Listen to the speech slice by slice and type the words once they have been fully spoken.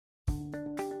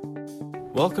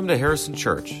Welcome to Harrison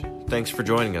Church. Thanks for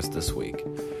joining us this week.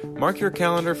 Mark your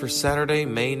calendar for Saturday,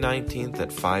 May 19th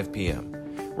at 5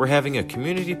 p.m. We're having a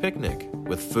community picnic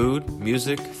with food,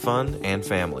 music, fun, and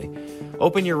family.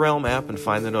 Open your Realm app and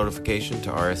find the notification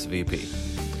to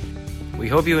RSVP. We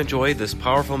hope you enjoyed this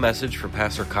powerful message from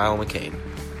Pastor Kyle McCain.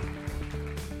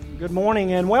 Good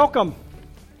morning and welcome.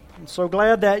 I'm so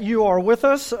glad that you are with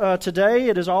us today.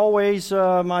 It is always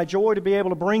my joy to be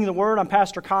able to bring the word. I'm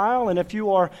Pastor Kyle, and if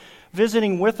you are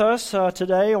visiting with us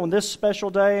today on this special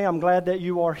day, I'm glad that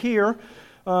you are here.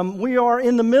 We are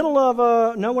in the middle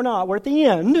of no, we're not. We're at the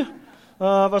end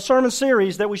of a sermon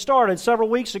series that we started several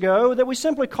weeks ago that we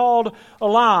simply called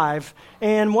Alive.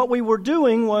 And what we were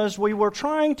doing was we were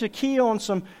trying to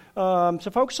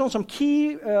focus on some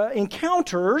key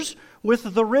encounters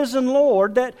with the risen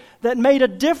Lord that made a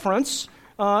difference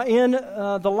in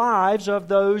the lives of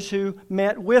those who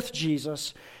met with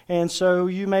Jesus. And so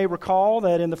you may recall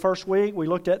that in the first week we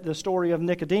looked at the story of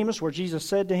Nicodemus where Jesus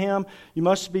said to him, "You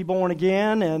must be born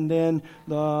again," and then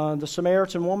the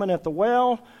Samaritan woman at the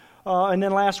well. And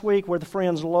then last week where the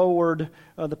friends lowered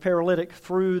the paralytic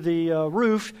through the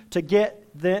roof to get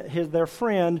their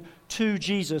friend to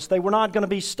Jesus. They were not going to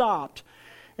be stopped.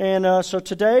 And so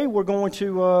today I'm going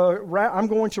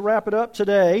to wrap it up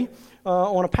today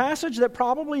on a passage that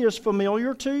probably is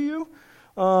familiar to you.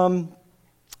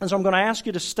 And so I'm going to ask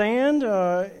you to stand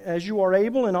as you are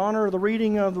able in honor of the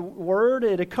reading of the Word.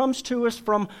 It comes to us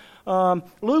from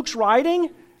Luke's writing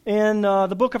in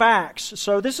the book of Acts.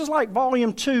 So this is like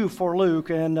volume 2 for Luke,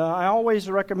 and I always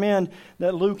recommend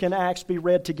that Luke and Acts be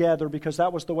read together because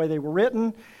that was the way they were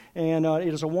written, and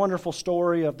it is a wonderful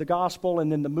story of the gospel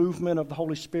and then the movement of the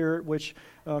Holy Spirit which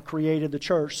created the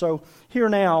church. So here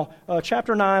now,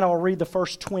 chapter 9, I'll read the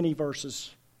first 20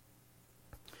 verses.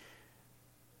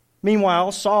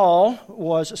 Meanwhile, Saul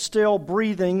was still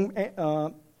breathing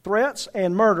threats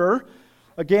and murder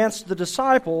against the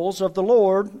disciples of the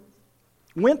Lord,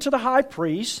 went to the high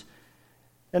priest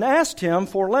and asked him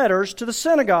for letters to the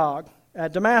synagogue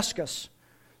at Damascus,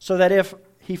 so that if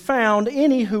he found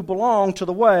any who belonged to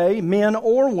the way, men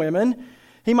or women,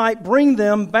 he might bring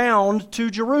them bound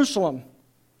to Jerusalem.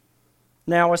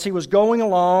 Now, as he was going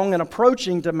along and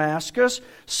approaching Damascus,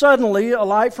 suddenly a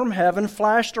light from heaven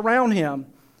flashed around him.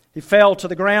 He fell to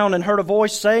the ground and heard a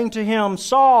voice saying to him,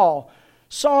 "Saul,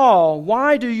 Saul,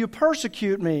 why do you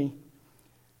persecute me?"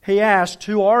 He asked,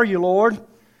 "Who are you, Lord?"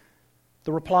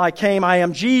 The reply came, "I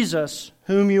am Jesus,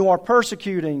 whom you are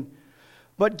persecuting.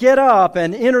 But get up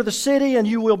and enter the city, and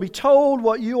you will be told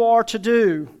what you are to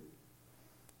do."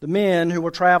 The men who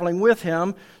were traveling with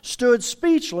him stood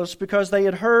speechless because they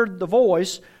had heard the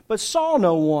voice, but saw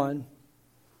no one.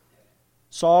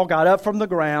 Saul got up from the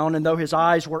ground, and though his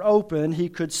eyes were open, he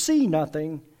could see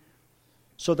nothing.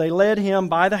 So they led him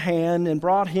by the hand and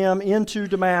brought him into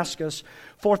Damascus.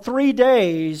 For 3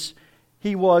 days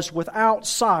he was without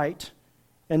sight,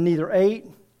 and neither ate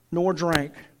nor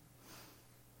drank.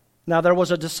 Now there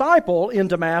was a disciple in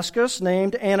Damascus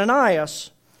named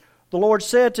Ananias. The Lord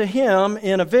said to him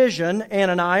in a vision,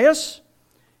 "Ananias?"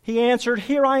 He answered,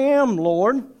 "Here I am,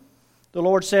 Lord." The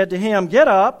Lord said to him, "Get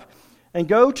up and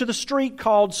go to the street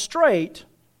called Straight,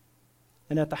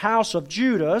 and at the house of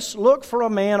Judas look for a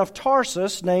man of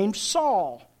Tarsus named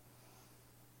Saul.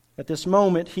 At this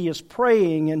moment he is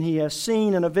praying, and he has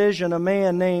seen in a vision a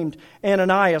man named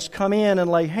Ananias come in and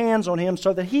lay hands on him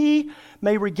so that he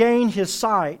may regain his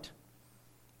sight."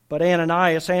 But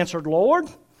Ananias answered, "Lord,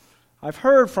 I've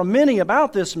heard from many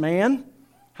about this man,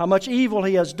 how much evil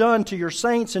he has done to your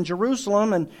saints in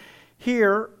Jerusalem, and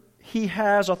here he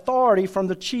has authority from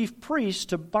the chief priests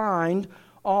to bind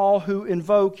all who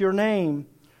invoke your name."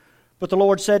 But the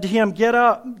Lord said to him, "Get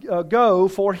up, go,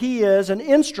 for he is an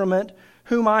instrument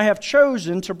whom I have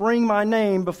chosen to bring my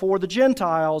name before the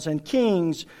Gentiles and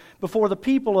kings, before the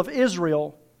people of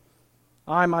Israel.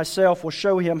 I myself will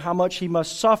show him how much he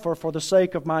must suffer for the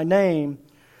sake of my name."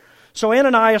 So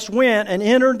Ananias went and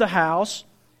entered the house.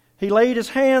 He laid his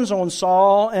hands on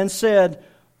Saul and said,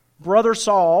 "Brother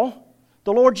Saul,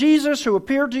 the Lord Jesus, who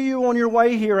appeared to you on your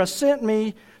way here, has sent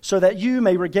me so that you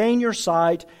may regain your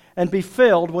sight and be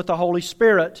filled with the Holy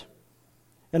Spirit."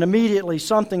 And immediately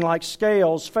something like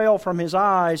scales fell from his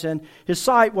eyes, and his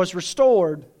sight was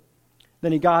restored.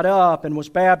 Then he got up and was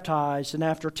baptized, and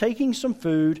after taking some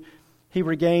food, he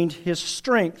regained his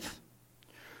strength.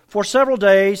 For several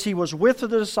days he was with the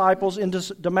disciples in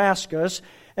Damascus,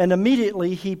 and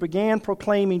immediately he began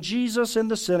proclaiming Jesus in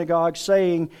the synagogue,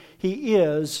 saying, "He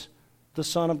is the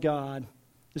Son of God."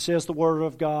 This is the word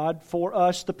of God for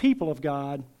us, the people of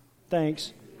God.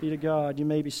 Thanks be to God. You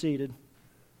may be seated.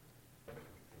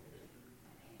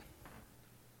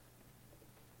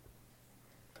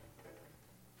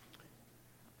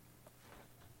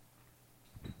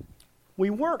 we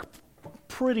work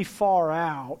pretty far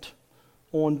out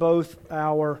on both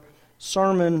our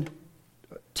sermon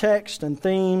text and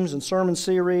themes and sermon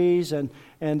series and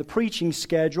the preaching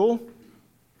schedule.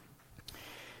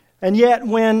 And yet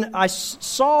when I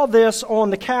saw this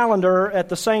on the calendar at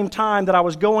the same time that I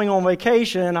was going on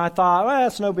vacation, I thought, well,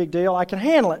 that's no big deal, I can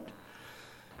handle it.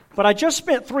 But I just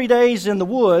spent 3 days in the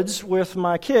woods with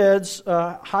my kids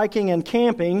hiking and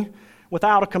camping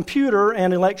without a computer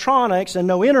and electronics and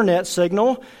no internet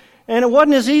signal, and it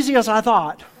wasn't as easy as I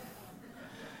thought.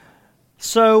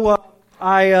 So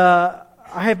I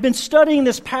have been studying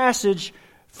this passage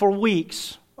for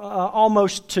weeks,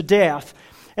 almost to death.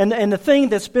 And the thing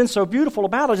that's been so beautiful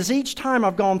about it is each time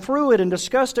I've gone through it and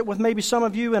discussed it with maybe some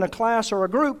of you in a class or a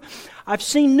group, I've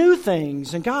seen new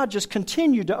things, and God just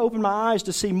continued to open my eyes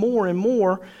to see more and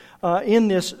more in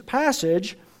this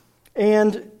passage.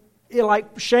 And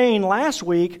like Shane last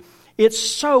week, it's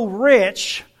so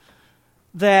rich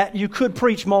that you could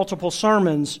preach multiple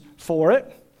sermons for it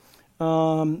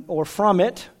or from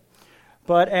it.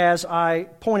 But as I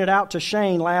pointed out to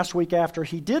Shane last week after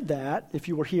he did that, if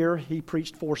you were here, he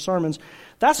preached 4 sermons.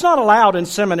 That's not allowed in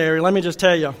seminary, let me just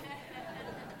tell you.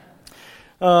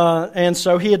 And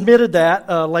so he admitted that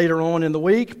later on in the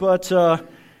week. But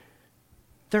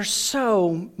there's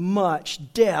so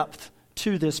much depth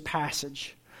to this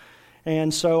passage.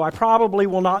 And so I probably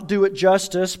will not do it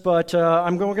justice, but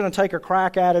I'm going to take a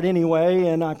crack at it anyway,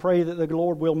 and I pray that the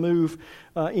Lord will move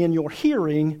in your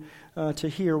hearing to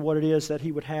hear what it is that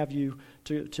He would have you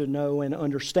to know and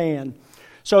understand.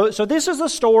 So this is a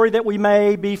story that we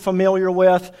may be familiar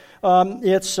with.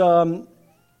 It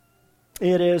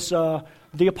is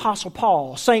the Apostle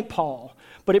Paul, St. Paul,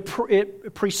 but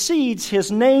it precedes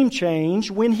his name change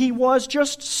when he was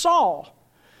just Saul.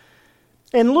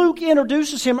 And Luke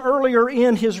introduces him earlier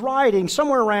in his writing,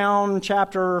 somewhere around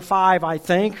chapter 5, I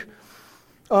think,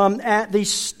 at the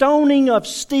stoning of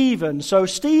Stephen. So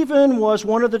Stephen was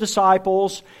one of the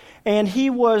disciples, and he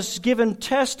was given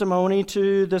testimony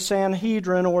to the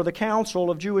Sanhedrin or the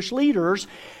council of Jewish leaders,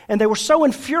 and they were so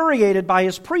infuriated by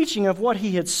his preaching of what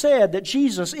he had said, that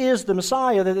Jesus is the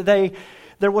Messiah, that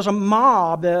there was a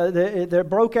mob that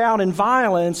broke out in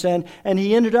violence, and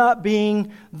he ended up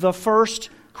being the first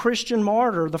Christian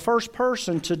martyr, the first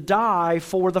person to die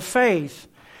for the faith.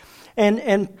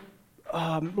 And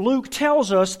Luke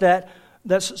tells us that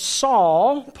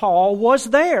Paul, was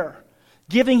there,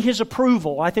 giving his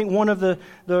approval. I think one of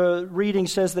the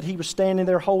readings says that he was standing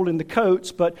there holding the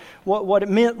coats, but what it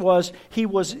meant was he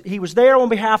was there on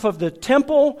behalf of the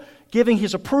temple, giving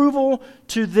his approval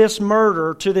to this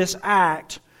murder, to this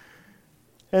act.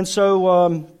 And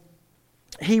so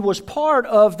he was part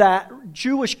of that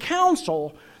Jewish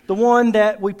council, the one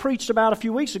that we preached about a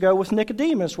few weeks ago with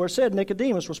Nicodemus, where it said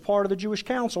Nicodemus was part of the Jewish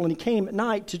council and he came at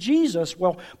night to Jesus.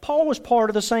 Well, Paul was part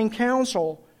of the same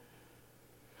council.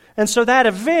 And so that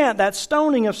event, that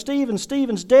stoning of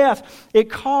Stephen's death, it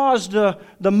caused the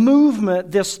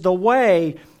movement, the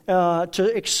way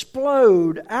to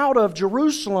explode out of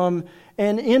Jerusalem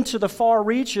and into the far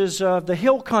reaches of the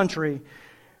hill country.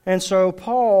 And so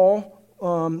Paul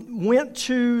went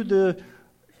to the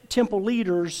temple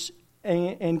leaders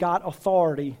and got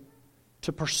authority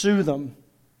to pursue them.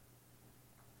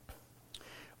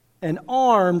 And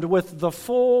armed with the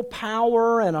full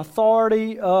power and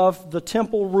authority of the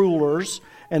temple rulers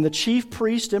and the chief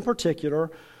priest in particular,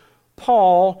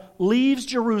 Paul leaves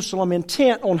Jerusalem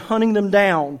intent on hunting them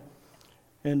down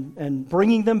and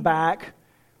bringing them back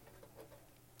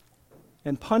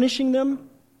and punishing them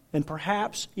and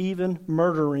perhaps even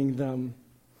murdering them.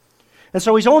 And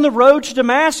so he's on the road to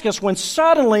Damascus when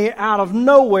suddenly, out of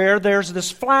nowhere, there's this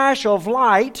flash of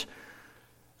light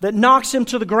that knocks him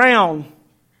to the ground.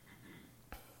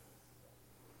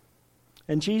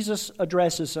 And Jesus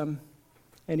addresses him,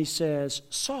 and he says,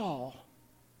 Saul,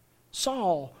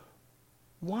 Saul,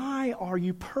 why are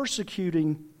you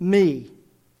persecuting me?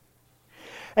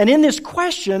 And in this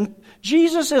question,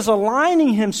 Jesus is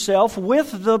aligning himself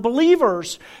with the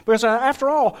believers. Because after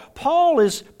all, Paul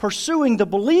is pursuing the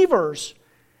believers.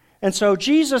 And so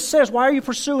Jesus says, why are you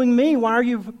pursuing me? Why are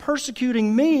you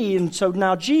persecuting me? And so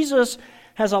now Jesus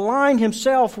has aligned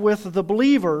himself with the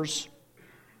believers.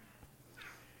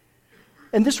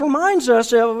 And this reminds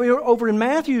us over in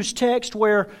Matthew's text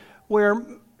where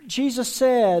Jesus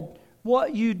said,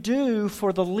 what you do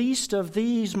for the least of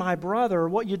these, my brother,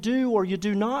 what you do or you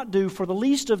do not do for the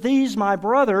least of these, my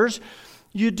brothers,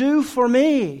 you do for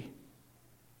me.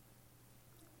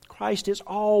 Christ is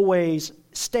always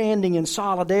standing in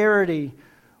solidarity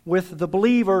with the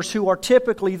believers who are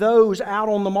typically those out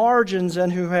on the margins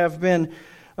and who have been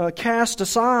cast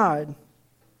aside.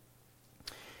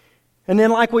 And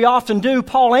then, like we often do,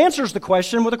 Paul answers the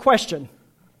question with a question.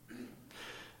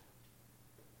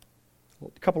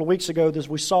 A couple of weeks ago,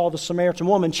 we saw the Samaritan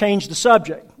woman change the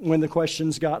subject when the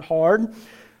questions got hard.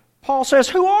 Paul says,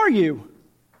 "Who are you?"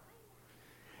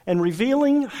 And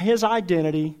revealing his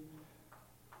identity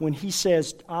when he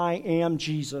says, "I am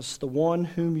Jesus, the one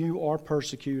whom you are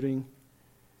persecuting,"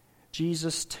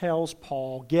 Jesus tells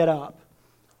Paul, "Get up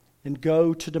and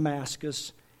go to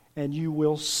Damascus, and you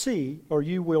will see, or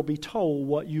you will be told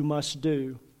what you must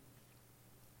do."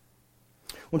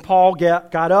 When Paul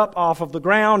got up off of the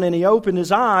ground and he opened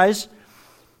his eyes,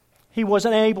 he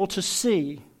wasn't able to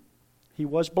see. He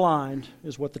was blind,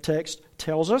 is what the text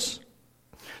tells us.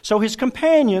 So his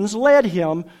companions led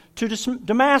him to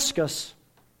Damascus.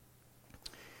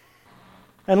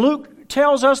 And Luke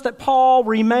tells us that Paul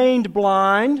remained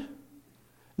blind,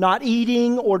 not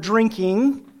eating or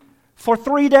drinking, for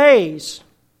 3 days.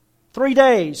 3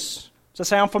 days. Does that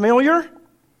sound familiar?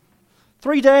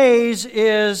 3 days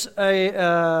is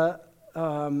a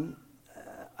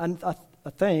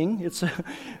thing. It's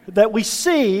that we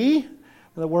see.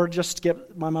 The word just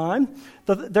skipped my mind.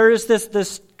 There is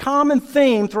this common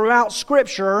theme throughout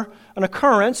Scripture, an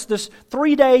occurrence, this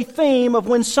 3-day theme of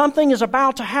when something is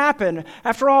about to happen.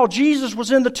 After all, Jesus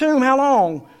was in the tomb how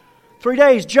long? 3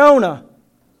 days. Jonah,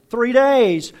 3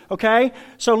 days. Okay?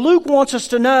 So Luke wants us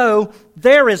to know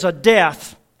there is a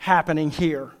death happening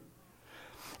here.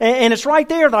 And it's right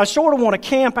there that I sort of want to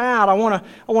camp out. I want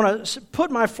to put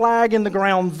my flag in the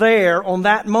ground there on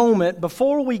that moment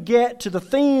before we get to the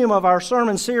theme of our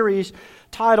sermon series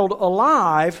titled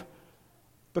Alive,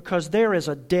 because there is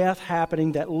a death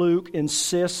happening that Luke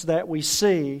insists that we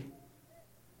see.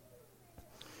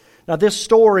 Now, this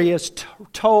story is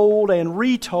told and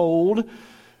retold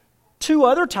 2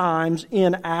 other times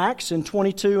in Acts, in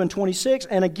 22 and 26,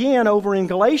 and again over in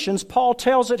Galatians. Paul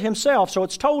tells it himself, so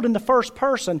it's told in the first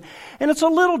person. And it's a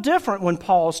little different when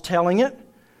Paul's telling it,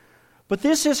 but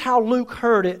this is how Luke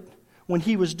heard it when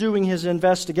he was doing his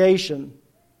investigation.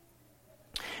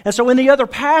 And so in the other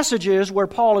passages where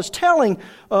Paul is telling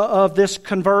of this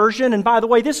conversion, and by the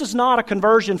way, this is not a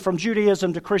conversion from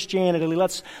Judaism to Christianity,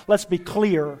 let's be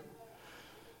clear.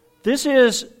 This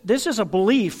is a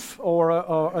belief or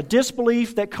a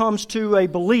disbelief that comes to a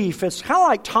belief. It's kind of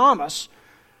like Thomas,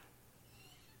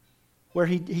 where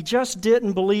he just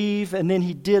didn't believe and then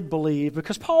he did believe,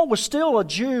 because Paul was still a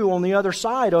Jew on the other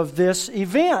side of this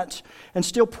event and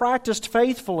still practiced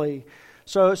faithfully.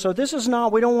 So this is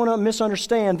not, we don't want to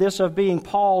misunderstand this of being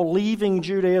Paul leaving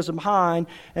Judaism behind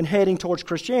and heading towards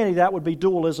Christianity. That would be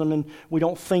dualism, and we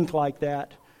don't think like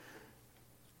that.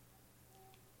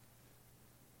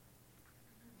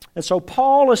 And so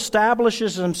Paul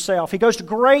establishes himself. He goes to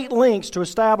great lengths to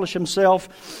establish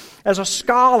himself as a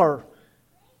scholar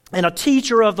and a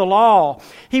teacher of the law.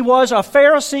 He was a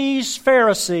Pharisee's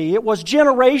Pharisee. It was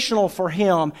generational for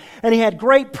him. And he had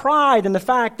great pride in the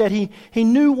fact that he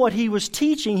knew what he was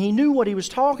teaching. He knew what he was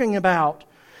talking about.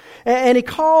 And he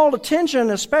called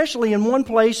attention, especially in one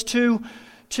place, to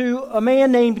a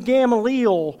man named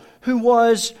Gamaliel, who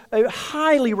was a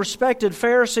highly respected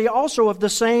Pharisee, also of the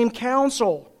same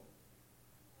council.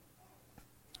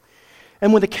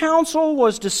 And when the council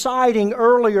was deciding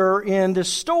earlier in this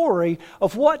story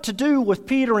of what to do with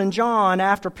Peter and John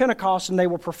after Pentecost, and they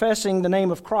were professing the name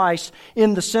of Christ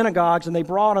in the synagogues, and they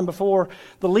brought them before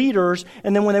the leaders,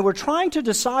 and then when they were trying to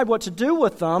decide what to do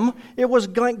with them, it was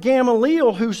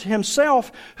Gamaliel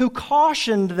himself who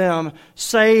cautioned them,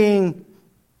 saying,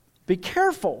 "Be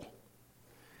careful.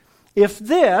 If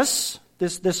this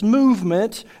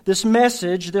movement, this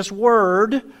message, this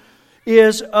word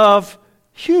is of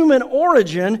human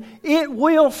origin, it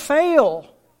will fail.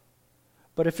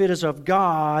 But if it is of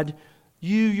God,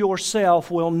 you yourself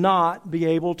will not be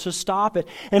able to stop it.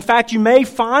 In fact, you may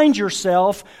find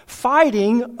yourself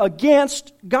fighting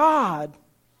against God."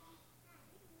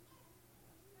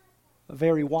 A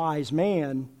very wise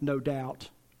man, no doubt,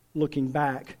 looking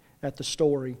back at the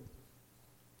story.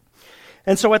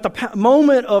 And so at the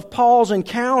moment of Paul's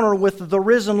encounter with the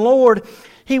risen Lord,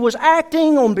 he was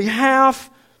acting on behalf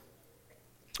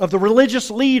of the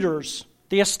religious leaders,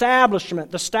 the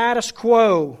establishment, the status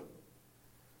quo.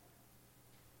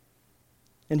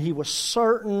 And he was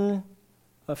certain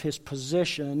of his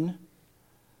position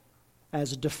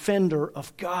as a defender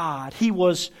of God. He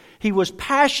was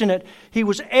passionate, he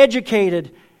was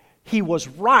educated, he was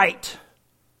right,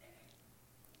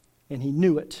 and he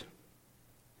knew it.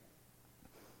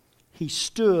 He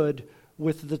stood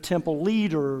with the temple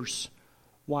leaders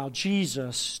while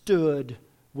Jesus stood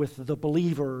with the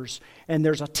believers, and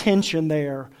there's a tension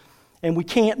there, and we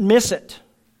can't miss it.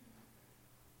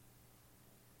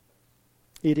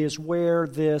 it is where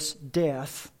this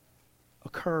death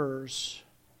occurs.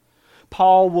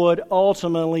 Paul would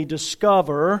ultimately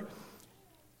discover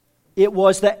it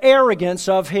was the arrogance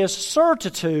of his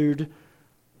certitude,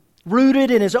 rooted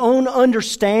in his own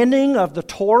understanding of the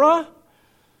Torah,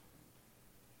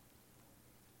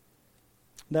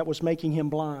 that was making him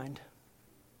blind.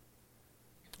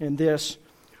 And this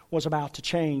was about to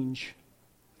change.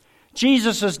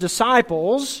 Jesus'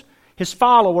 disciples, his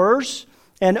followers,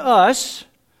 and us,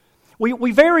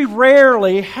 we very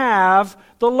rarely have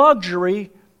the luxury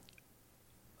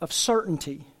of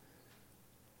certainty.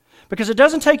 Because it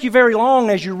doesn't take you very long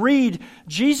as you read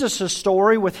Jesus'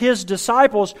 story with his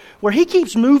disciples where he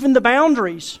keeps moving the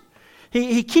boundaries.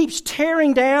 He keeps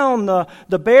tearing down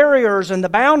the barriers and the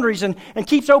boundaries and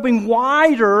keeps opening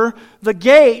wider the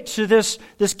gate to this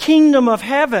kingdom of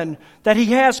heaven that he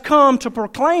has come to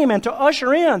proclaim and to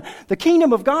usher in. The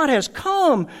kingdom of God has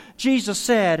come, Jesus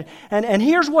said. And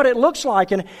here's what it looks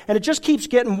like. And it just keeps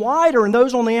getting wider, and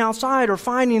those on the outside are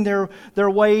finding their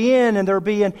way in, and they're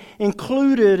being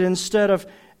included instead of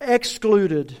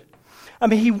excluded. I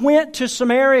mean, he went to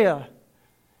Samaria.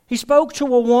 He spoke to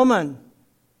a woman.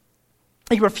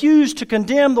 He refused to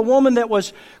condemn the woman that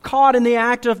was caught in the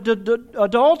act of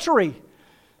adultery.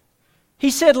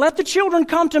 He said, "Let the children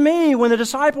come to me," when the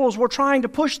disciples were trying to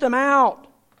push them out.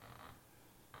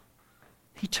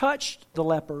 He touched the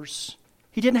lepers.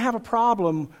 He didn't have a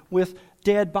problem with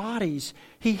dead bodies.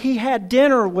 He had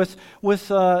dinner with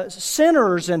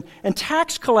sinners and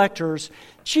tax collectors.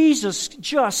 Jesus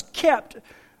just kept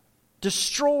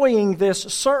destroying this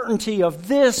certainty of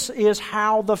this is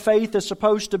how the faith is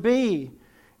supposed to be.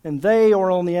 And they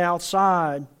are on the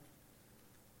outside.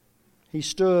 He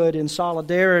stood in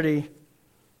solidarity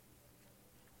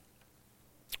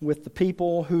with the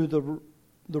people who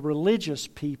the religious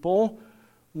people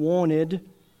wanted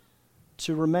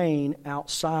to remain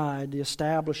outside the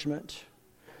establishment.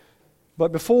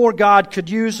 But before God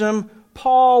could use him,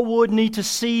 Paul would need to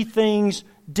see things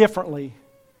differently.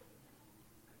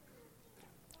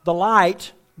 The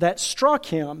light that struck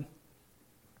him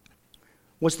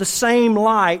was the same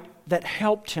light that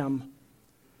helped him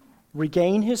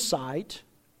regain his sight,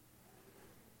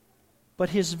 but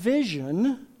his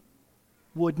vision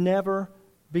would never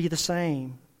be the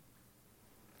same.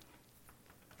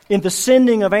 In the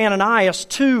sending of Ananias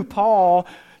to Paul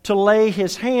to lay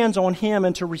his hands on him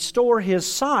and to restore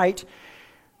his sight,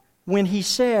 when he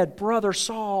said, "Brother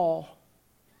Saul,"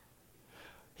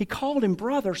 he called him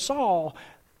Brother Saul.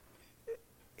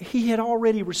 He had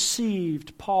already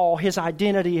received Paul. His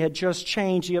identity had just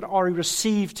changed. He had already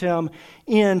received him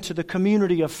into the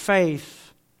community of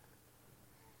faith.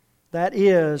 That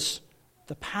is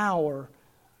the power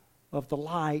of the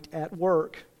light at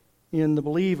work in the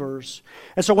believers.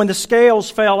 And so when the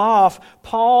scales fell off,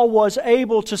 Paul was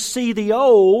able to see the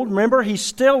old. Remember, he's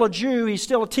still a Jew. He's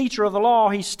still a teacher of the law.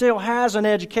 He still has an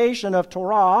education of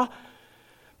Torah.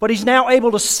 But he's now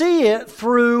able to see it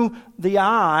through the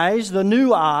eyes, the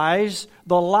new eyes,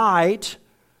 the light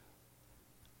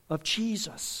of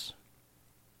Jesus.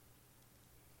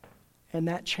 And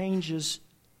that changes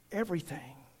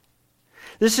everything.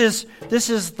 This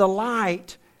is the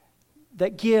light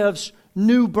that gives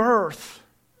new birth,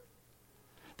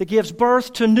 that gives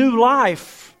birth to new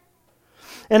life.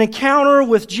 An encounter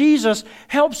with Jesus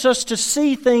helps us to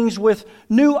see things with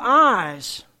new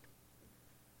eyes.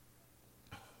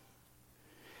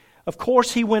 Of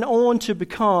course, he went on to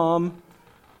become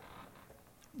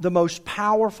the most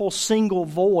powerful single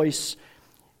voice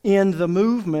in the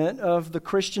movement of the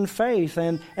Christian faith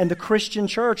and the Christian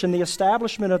church and the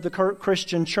establishment of the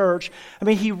Christian church. I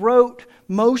mean, he wrote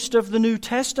most of the New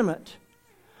Testament.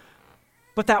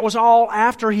 But that was all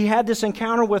after he had this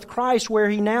encounter with Christ, where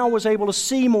he now was able to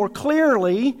see more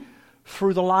clearly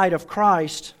through the light of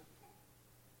Christ.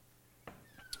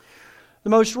 The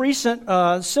most recent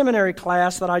seminary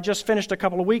class that I just finished a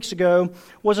couple of weeks ago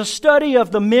was a study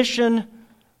of the mission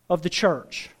of the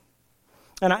church.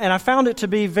 And I found it to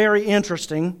be very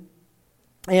interesting.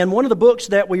 And one of the books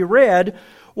that we read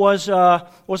was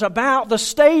about the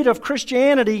state of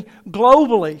Christianity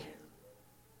globally.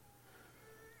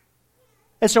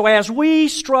 And so as we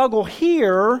struggle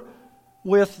here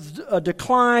with a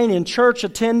decline in church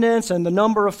attendance and the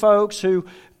number of folks who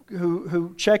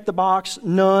check the box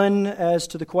none as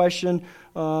to the question,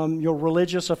 your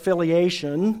religious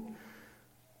affiliation,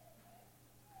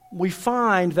 we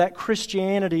find that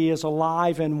Christianity is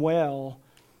alive and well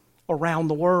around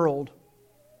the world.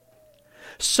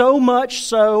 So much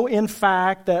so, in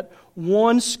fact, that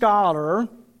one scholar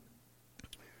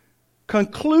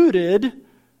concluded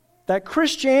that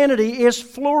Christianity is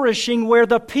flourishing where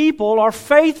the people are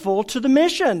faithful to the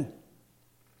mission.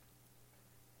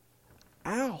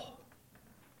 Ow.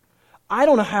 I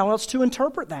don't know how else to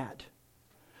interpret that.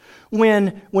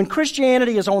 When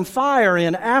Christianity is on fire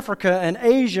in Africa and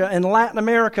Asia and Latin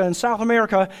America and South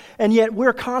America, and yet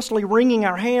we're constantly wringing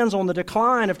our hands on the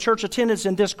decline of church attendance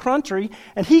in this country,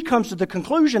 and he comes to the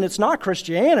conclusion it's not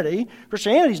Christianity.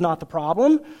 Christianity's not the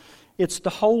problem. It's the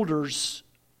holders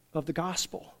of the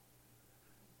gospel,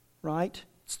 right?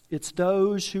 It's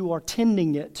those who are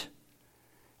tending it.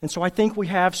 And so I think we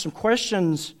have some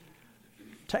questions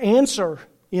to answer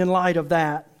in light of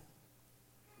that.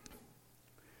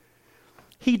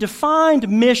 He defined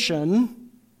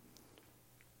mission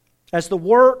as the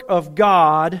work of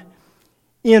God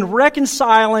in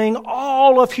reconciling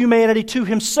all of humanity to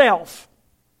Himself.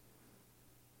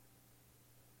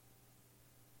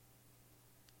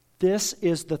 This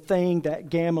is the thing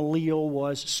that Gamaliel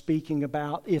was speaking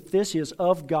about. If this is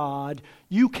of God,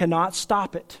 you cannot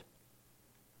stop it.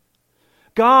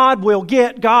 God will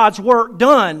get God's work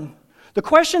done. The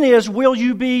question is, will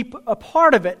you be a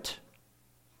part of it?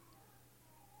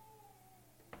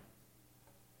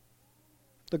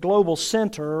 The global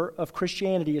center of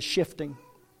Christianity is shifting.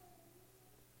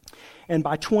 And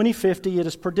by 2050, it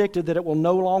is predicted that it will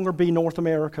no longer be North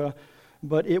America,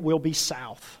 but it will be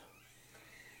South.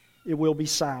 It will be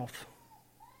South.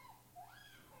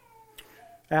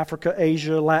 Africa,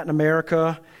 Asia, Latin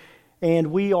America. And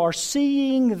we are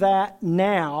seeing that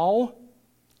now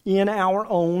in our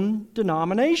own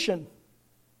denomination.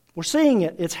 We're seeing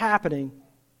it. It's happening.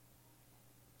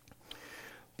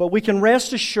 But we can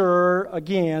rest assured,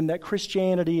 again, that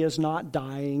Christianity is not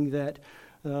dying, that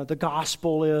the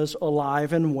gospel is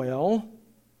alive and well.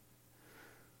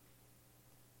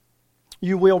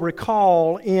 You will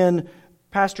recall in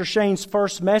Pastor Shane's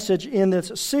first message in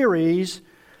this series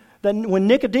that when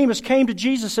Nicodemus came to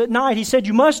Jesus at night, he said,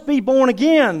 "You must be born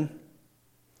again."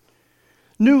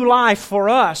 New life for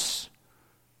us,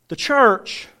 the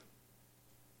church,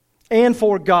 and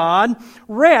for God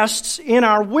rests in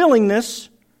our willingness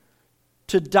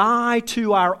to die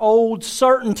to our old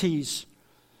certainties,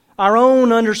 our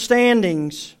own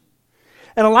understandings,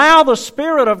 and allow the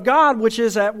Spirit of God, which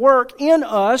is at work in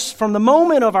us from the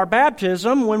moment of our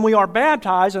baptism, when we are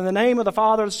baptized in the name of the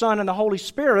Father, the Son, and the Holy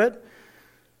Spirit,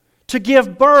 to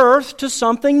give birth to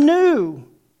something new.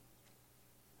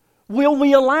 Will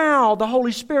we allow the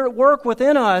Holy Spirit work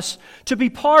within us to be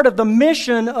part of the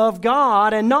mission of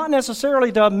God and not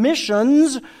necessarily the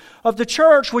missions of the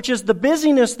church, which is the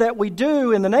busyness that we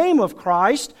do in the name of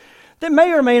Christ that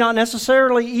may or may not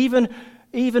necessarily even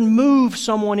move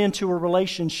someone into a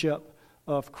relationship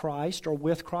of Christ or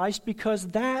with Christ, because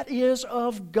that is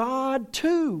of God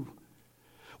too.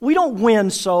 We don't win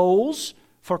souls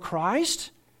for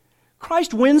Christ.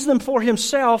 Christ wins them for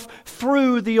Himself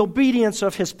through the obedience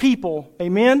of His people.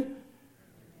 Amen?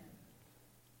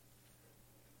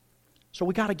 So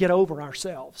we got to get over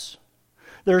ourselves.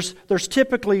 There's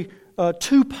typically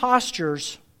two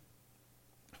postures.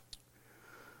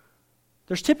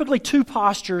 There's typically two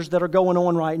postures that are going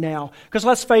on right now. Because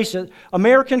let's face it,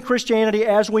 American Christianity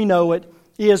as we know it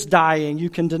is dying. You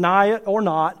can deny it or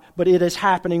not, but it is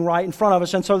happening right in front of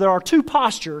us. And so there are two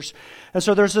postures. And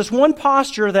so there's this one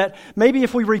posture that maybe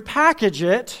if we repackage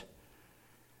it,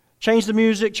 change the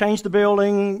music, change the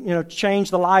building, change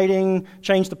the lighting,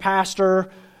 change the pastor,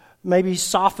 maybe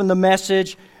soften the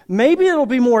message, maybe it'll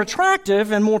be more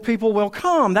attractive and more people will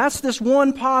come. That's this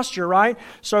one posture, right?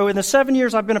 So in the 7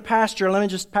 years I've been a pastor, let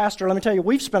me tell you,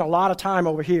 we've spent a lot of time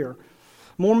over here.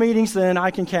 More meetings than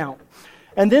I can count.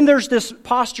 And then there's this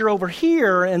posture over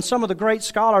here, and some of the great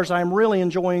scholars I'm really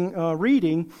enjoying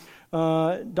reading.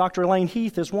 Dr. Elaine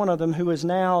Heath is one of them, who is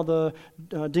now the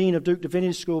Dean of Duke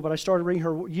Divinity School, but I started reading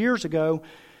her years ago.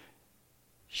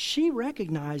 She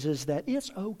recognizes that it's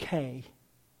okay,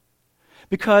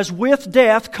 because with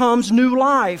death comes new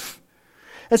life.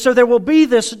 And so there will be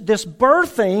this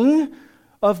birthing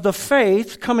of the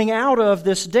faith coming out of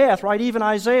this death, right? Even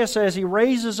Isaiah says He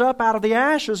raises up out of the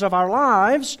ashes of our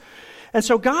lives. And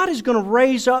so God is going to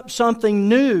raise up something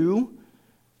new.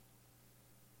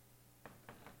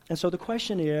 And so the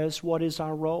question is, what is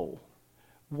our role?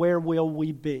 Where will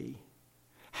we be?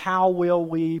 How will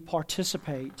we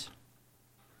participate?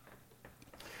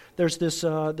 There's this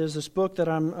book that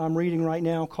I'm reading right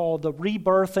now called The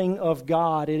Rebirthing of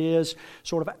God. It is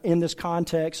sort of in this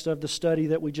context of the study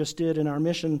that we just did in our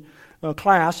mission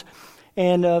class.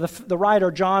 And the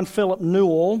writer, John Philip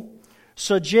Newell,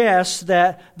 suggests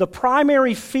that the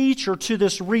primary feature to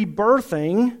this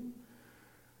rebirthing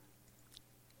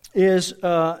is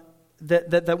that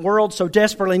the world so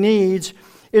desperately needs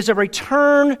is a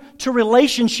return to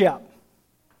relationship.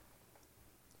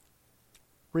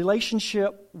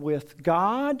 Relationship with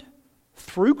God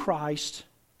through Christ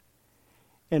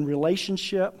and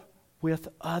relationship with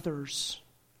others.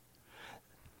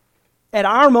 At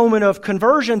our moment of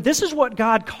conversion, this is what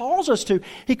God calls us to.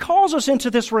 He calls us into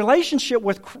this relationship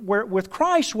with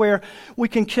Christ where we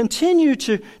can continue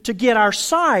to get our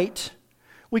sight.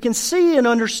 We can see and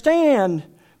understand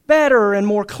better and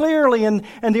more clearly. And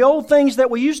the old things that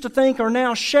we used to think are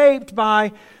now shaped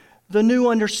by the new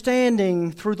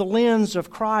understanding through the lens of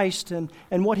Christ and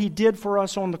what He did for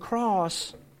us on the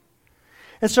cross.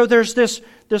 And so there's this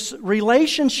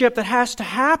relationship that has to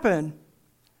happen.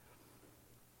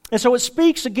 And so it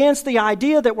speaks against the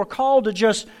idea that we're called to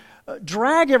just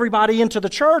drag everybody into the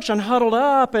church and huddle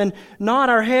up and nod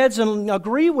our heads and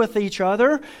agree with each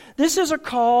other. This is a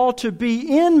call to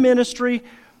be in ministry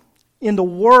in the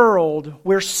world.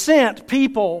 We're sent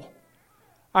people,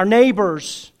 our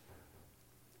neighbors,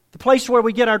 the place where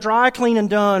we get our dry cleaning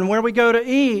done, where we go to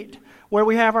eat, where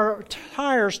we have our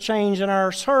tires changed and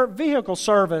our vehicle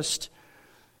serviced.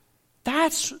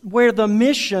 That's where the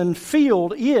mission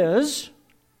field is.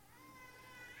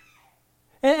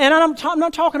 And I'm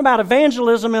not talking about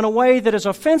evangelism in a way that is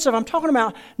offensive. I'm talking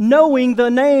about knowing the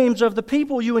names of the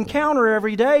people you encounter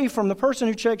every day, from the person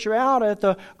who checks you out at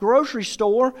the grocery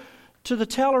store to the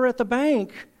teller at the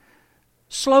bank.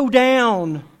 Slow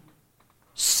down.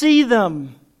 See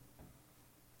them.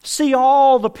 See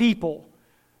all the people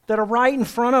that are right in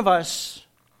front of us.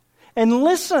 And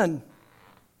listen.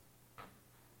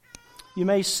 You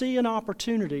may see an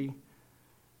opportunity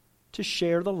to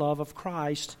share the love of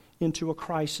Christ into a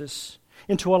crisis,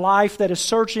 into a life that is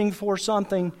searching for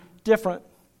something different.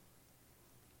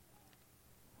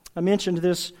 I mentioned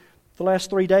this the last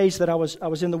 3 days that I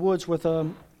was in the woods with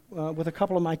a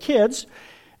couple of my kids,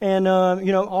 and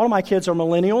all of my kids are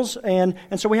millennials, and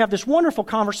so we have this wonderful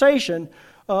conversation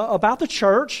about the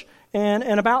church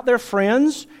and about their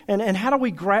friends and how do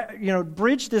we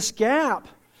bridge this gap.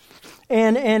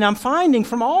 And I'm finding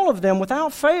from all of them,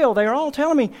 without fail, they are all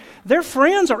telling me their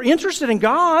friends are interested in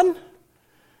God.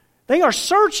 They are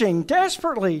searching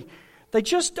desperately. They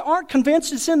just aren't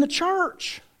convinced it's in the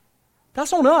church.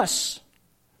 That's on us.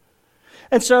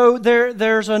 And so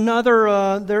there's another,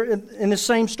 in the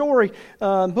same story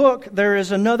book, there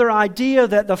is another idea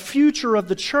that the future of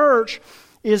the church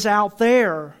is out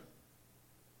there.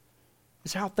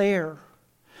 It's out there.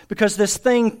 Because this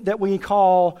thing that we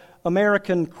call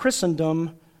American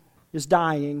Christendom is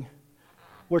dying,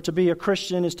 where to be a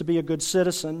Christian is to be a good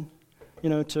citizen,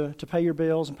 to pay your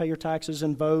bills and pay your taxes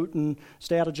and vote and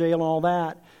stay out of jail and all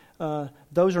that.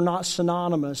 Those are not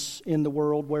synonymous in the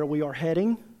world where we are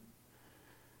heading.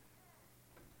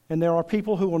 And there are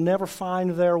people who will never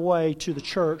find their way to the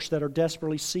church that are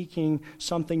desperately seeking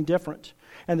something different.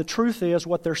 And the truth is,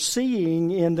 what they're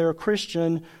seeing in their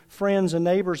Christian friends and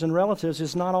neighbors and relatives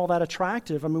is not all that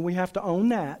attractive. I mean, we have to own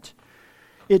that.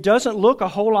 It doesn't look a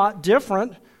whole lot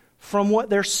different from what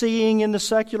they're seeing in the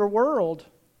secular world.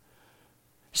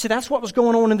 See, that's what was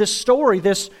going on in this story.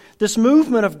 This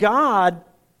movement of God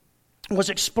was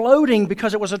exploding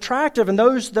because it was attractive, and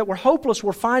those that were hopeless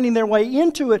were finding their way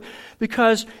into it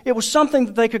because it was something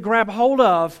that they could grab hold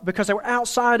of, because they were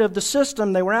outside of the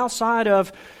system, they were outside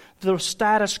of the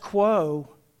status quo.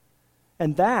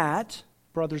 And that,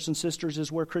 brothers and sisters,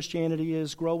 is where Christianity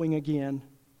is growing again.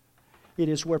 It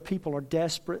is where people are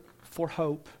desperate for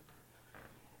hope.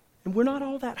 And we're not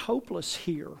all that hopeless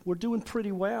here. We're doing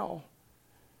pretty well.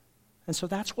 And so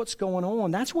that's what's going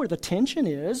on. That's where the tension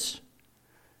is.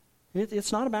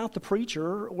 It's not about the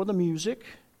preacher or the music.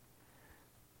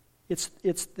 It's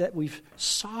that we've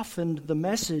softened the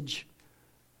message.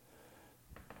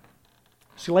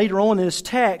 So later on in this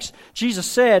text, Jesus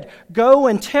said, "Go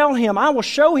and tell him, I will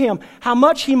show him how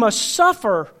much he must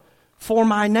suffer for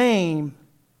my name."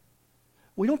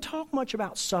 We don't talk much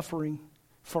about suffering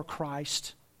for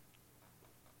Christ.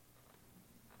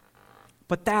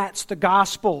 But that's the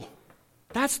gospel.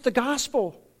 That's the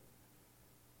gospel.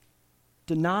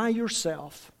 Deny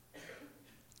yourself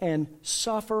and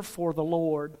suffer for the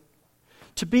Lord.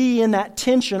 To be in that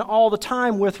tension all the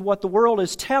time with what the world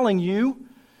is telling you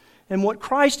and what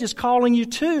Christ is calling you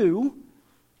to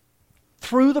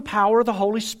through the power of the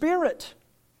Holy Spirit.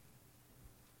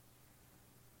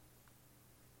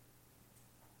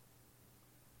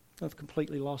 I've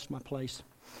completely lost my place.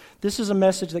 This is a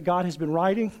message that God has been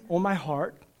writing on my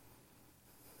heart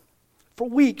for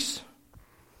weeks.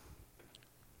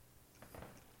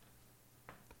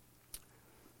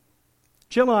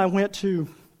 Jill and I went to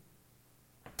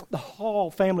the Hall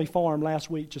family farm last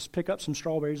week, just pick up some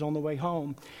strawberries on the way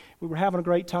home. We were having a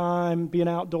great time being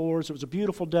outdoors. It was a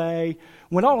beautiful day.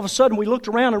 When all of a sudden we looked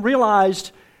around and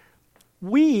realized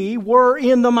we were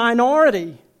in the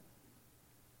minority.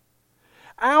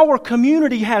 Our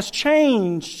community has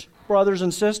changed, brothers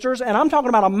and sisters, and I'm talking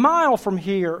about a mile from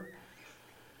here.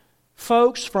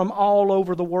 Folks from all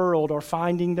over the world are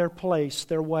finding their place,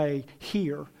 their way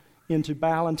here into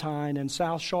Ballantyne and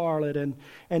South Charlotte and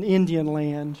Indian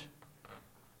Land.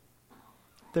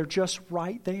 They're just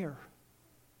right there.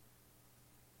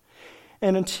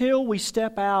 And until we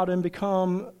step out and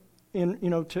become,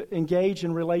 to engage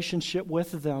in relationship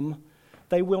with them,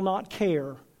 they will not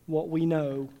care what we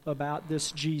know about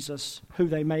this Jesus, who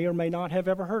they may or may not have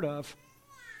ever heard of.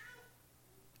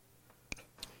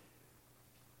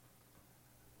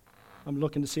 I'm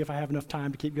looking to see if I have enough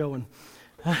time to keep going.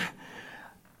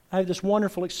 I had this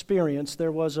wonderful experience.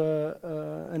 There was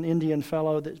an Indian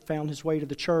fellow that found his way to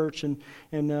the church, and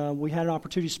we had an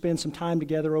opportunity to spend some time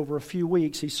together over a few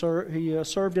weeks. He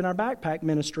served in our backpack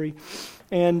ministry,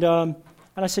 and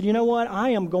I said, you know what? I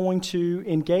am going to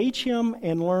engage him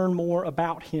and learn more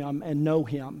about him and know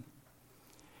him.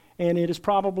 And it is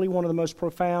probably one of the most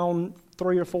profound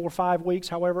 3 or 4 or 5 weeks,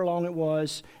 however long it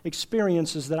was,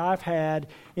 experiences that I've had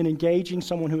in engaging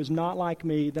someone who is not like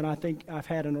me that I think I've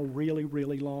had in a really,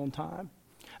 really long time.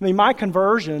 I mean, my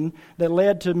conversion that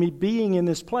led to me being in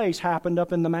this place happened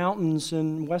up in the mountains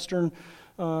in western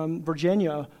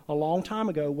Virginia a long time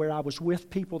ago, where I was with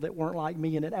people that weren't like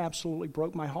me, and it absolutely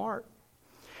broke my heart.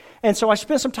 And so I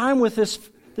spent some time with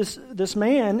this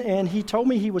man, and he told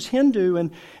me he was Hindu,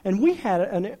 and we had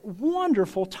a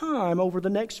wonderful time over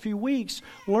the next few weeks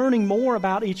learning more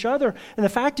about each other. And the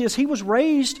fact is, he was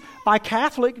raised by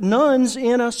Catholic nuns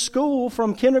in a school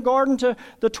from kindergarten to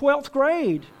the 12th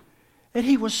grade. And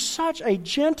he was such a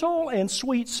gentle and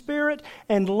sweet spirit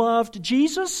and loved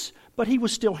Jesus, but he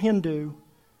was still Hindu.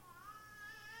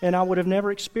 And I would have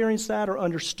never experienced that or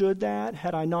understood that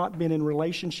had I not been in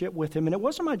relationship with him. And it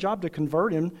wasn't my job to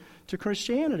convert him to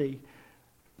Christianity.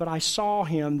 But I saw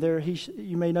him there.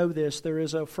 You may know this. There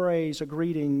is a phrase, a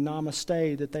greeting,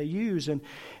 namaste, that they use. And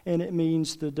it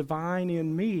means the divine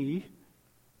in me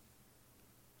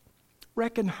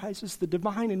recognizes the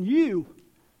divine in you.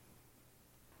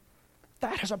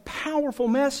 That is a powerful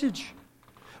message.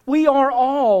 We are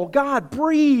all, God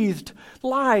breathed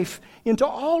life into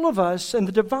all of us, and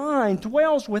the divine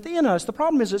dwells within us. The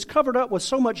problem is it's covered up with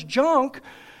so much junk,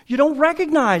 you don't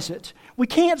recognize it. We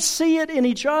can't see it in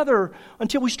each other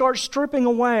until we start stripping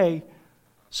away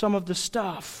some of the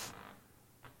stuff.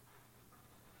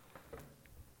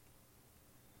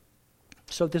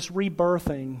 So this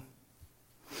rebirthing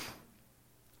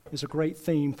is a great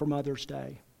theme for Mother's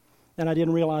Day. And I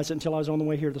didn't realize it until I was on the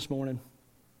way here this morning.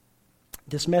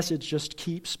 This message just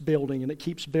keeps building, and it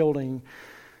keeps building.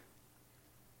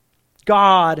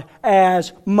 God,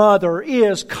 as mother,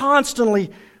 is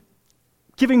constantly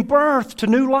giving birth to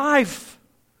new life,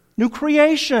 new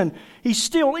creation. He's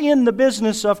still in the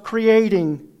business of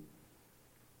creating.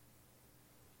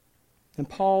 And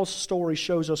Paul's story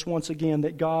shows us once again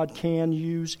that God can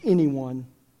use anyone.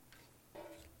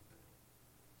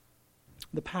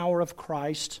 The power of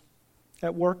Christ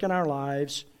at work in our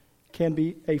lives can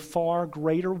be a far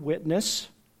greater witness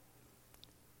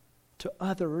to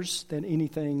others than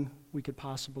anything we could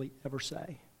possibly ever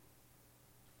say.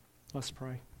 Let's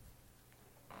pray.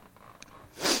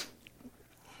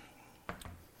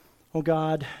 Oh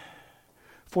God,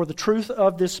 for the truth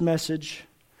of this message,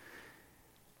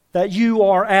 that you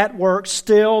are at work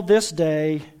still this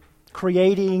day,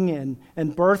 creating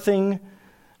and birthing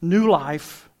new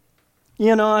life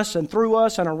in us and through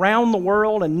us and around the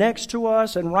world and next to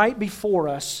us and right before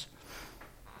us.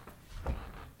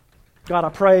 God, I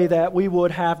pray that we would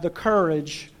have the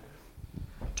courage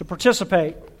to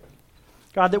participate.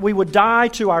 God, that we would die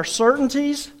to our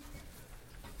certainties,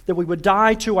 that we would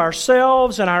die to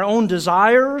ourselves and our own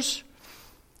desires,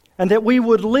 and that we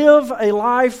would live a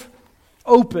life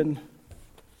open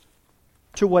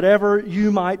to whatever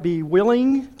you might be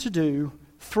willing to do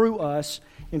through us.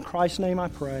 In Christ's name I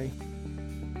pray.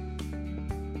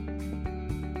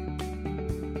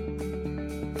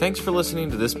 Thanks for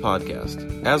listening to this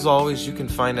podcast. As always, you can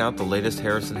find out the latest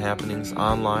Harrison happenings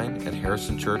online at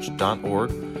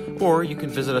harrisonchurch.org, or you can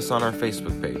visit us on our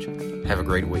Facebook page. Have a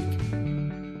great week.